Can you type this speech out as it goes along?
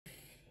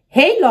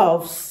Hey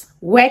loves,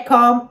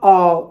 welcome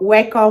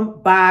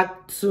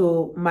back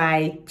to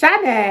my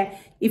channel.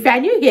 If you are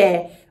new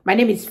here, my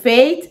name is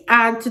Faith,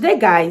 and today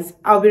guys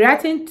I'll be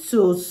reacting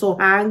to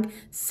Sohyang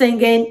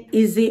singing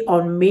Easy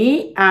on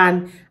Me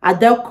and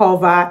Adele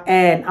cover,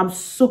 and I'm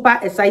super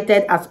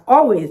excited as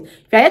always.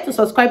 If you're here to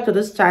subscribe to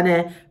this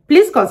channel,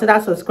 please consider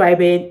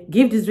subscribing,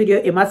 give this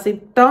video a massive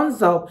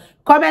thumbs up,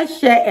 comment,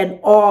 share, and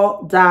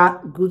all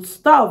that good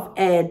stuff.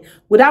 And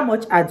without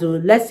much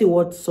ado, let's see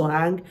what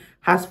Sohyang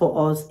has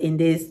for us in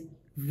this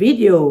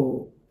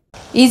video.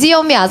 Easy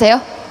on Me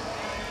아세요?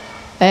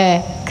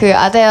 네, 그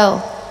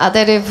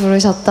아델이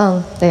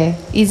부르셨던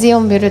Easy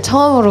on Me를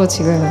처음으로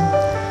지금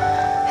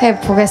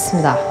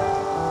해보겠습니다.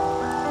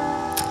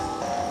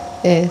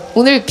 네,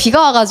 오늘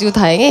비가 와가지고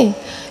다행히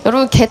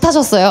여러분 개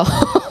타셨어요.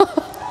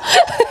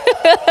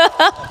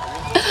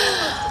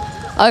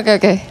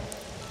 오케이.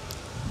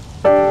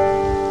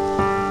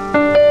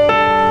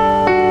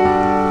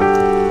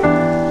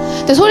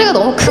 근데 소리가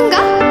너무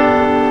큰가?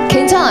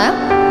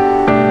 괜찮아요?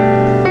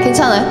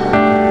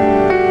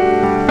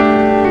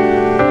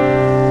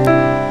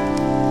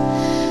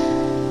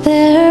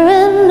 There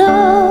ain't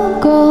no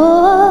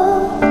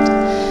gold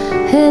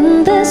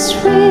in this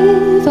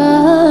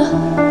river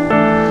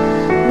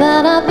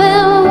that I've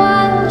been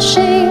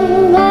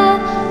washing my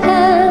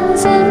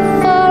hands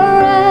in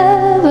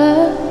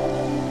forever.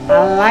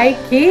 I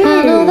like it.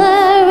 I know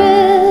there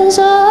is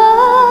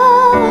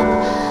hope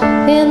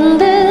in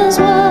these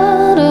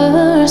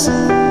waters,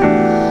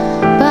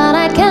 but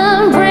I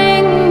can't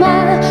bring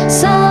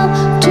myself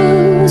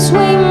to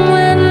swim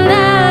when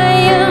I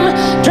am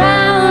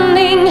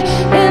drowning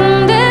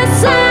in this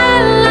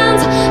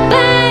silence.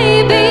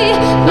 Baby,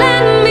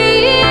 let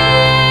me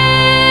in.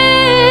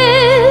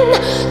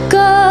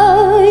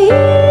 Go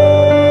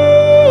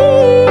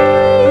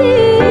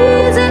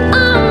easy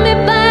on me,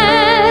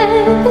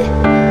 babe.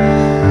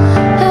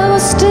 I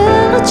was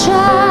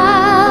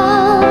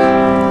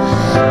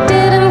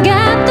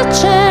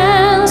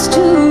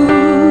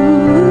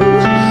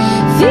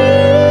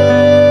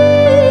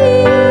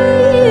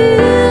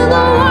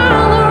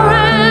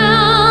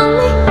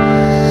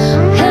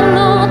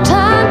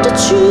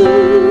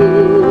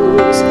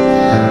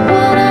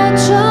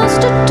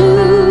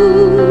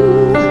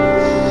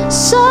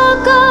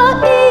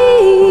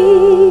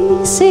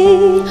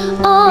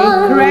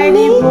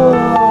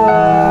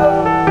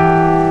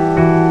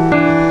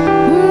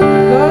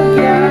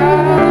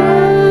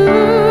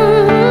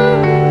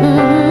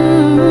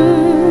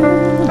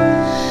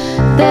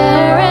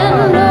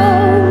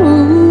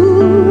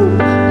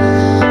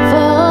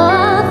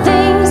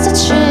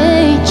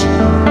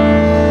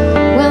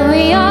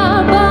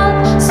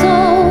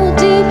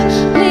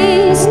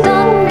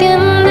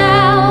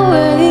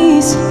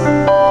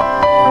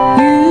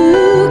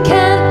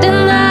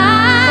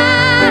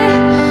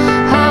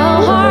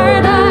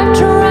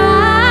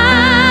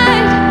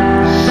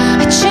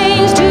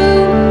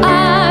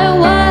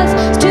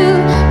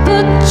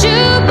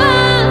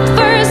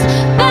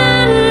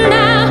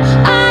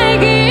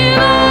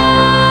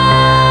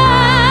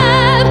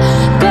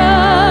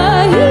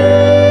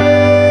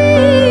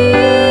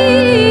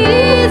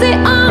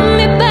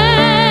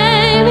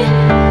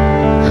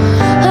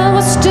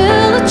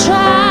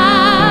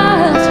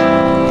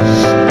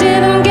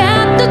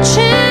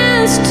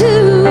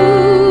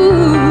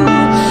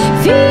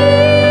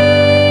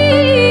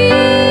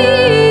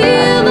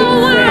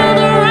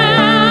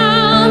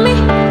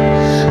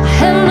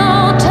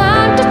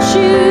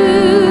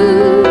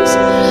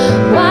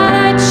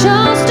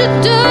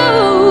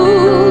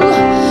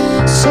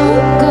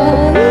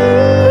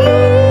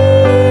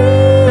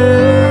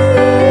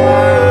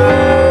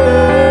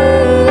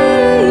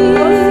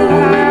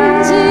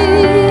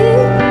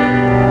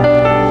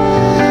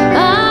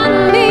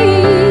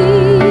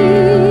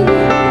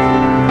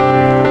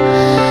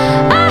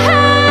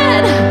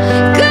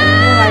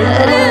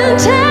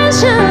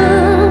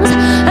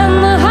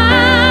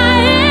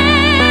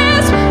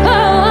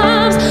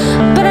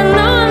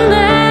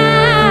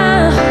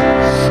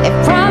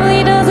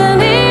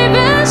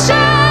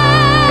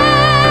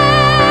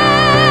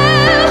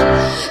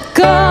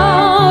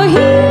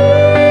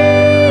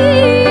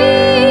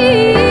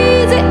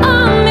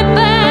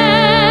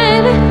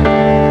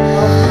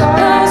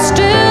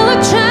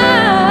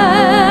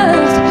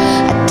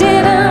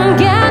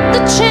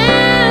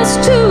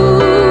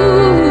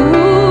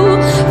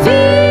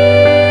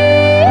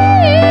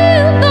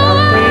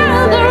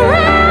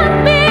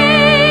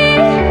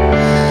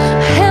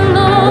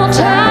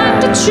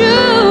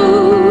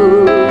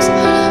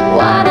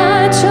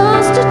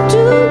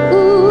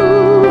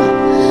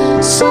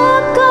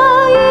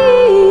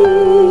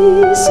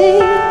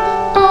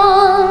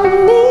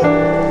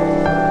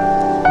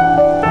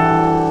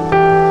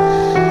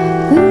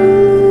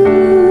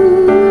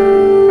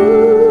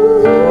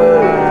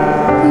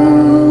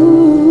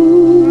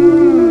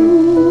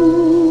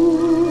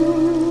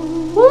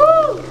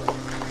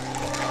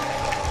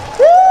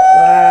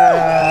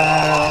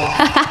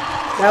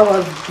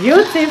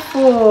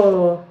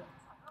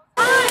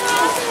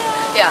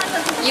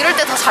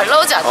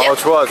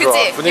좋아, 좋아.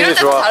 그치? 분위기 이럴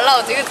때도 좋아. 잘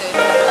나오지, 그치?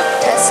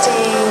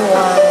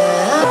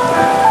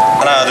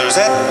 하나, 둘,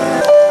 셋.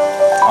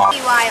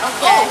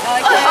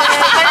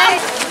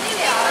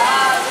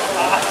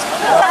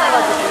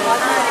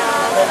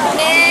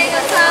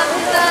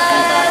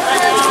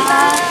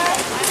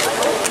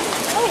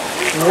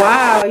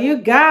 Wow, you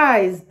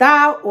guys,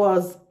 that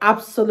was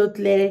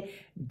absolutely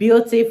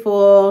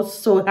beautiful.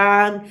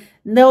 Sohyang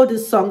nailed the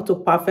song to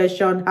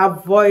perfection. Her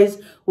voice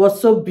was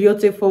so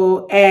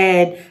beautiful,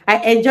 and I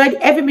enjoyed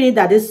every minute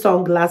that this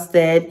song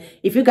lasted.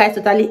 If you guys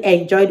totally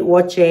enjoyed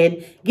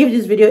watching, give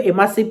this video a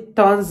massive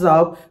thumbs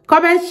up,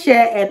 comment,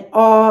 share, and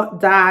all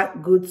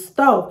that good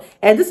stuff.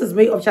 And this is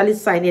me officially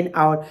signing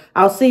out.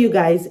 I'll see you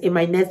guys in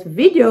my next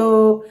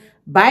video.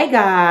 Bye,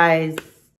 guys.